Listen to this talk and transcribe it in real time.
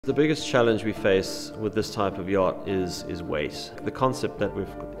The biggest challenge we face with this type of yacht is weight. The concept that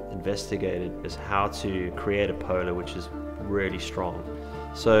we've investigated is how to create a polar which is really strong.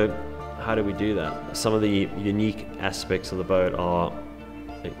 So how do we do that? Some of the unique aspects of the boat are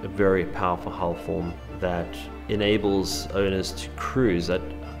a very powerful hull form that enables owners to cruise at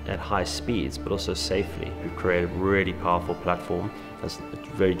high speeds but also safely. We've created a really powerful platform that's a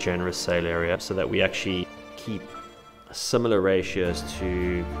very generous sail area so that we actually keep similar ratios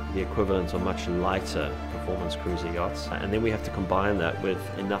to the equivalent of much lighter performance cruiser yachts, and then we have to combine that with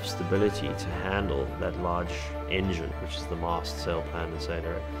enough stability to handle that large engine, which is the mast, sail plan and sail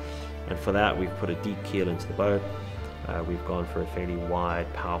area. And for that we've put a deep keel into the boat. We've gone for a fairly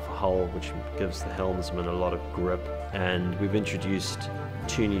wide, powerful hull which gives the helmsman a lot of grip, and we've introduced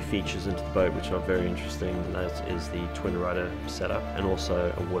two new features into the boat which are very interesting. That is the twin rudder setup and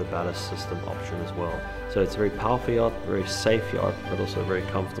also a water ballast system option as well. So it's a very powerful yacht, very safe yacht, but also a very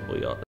comfortable yacht.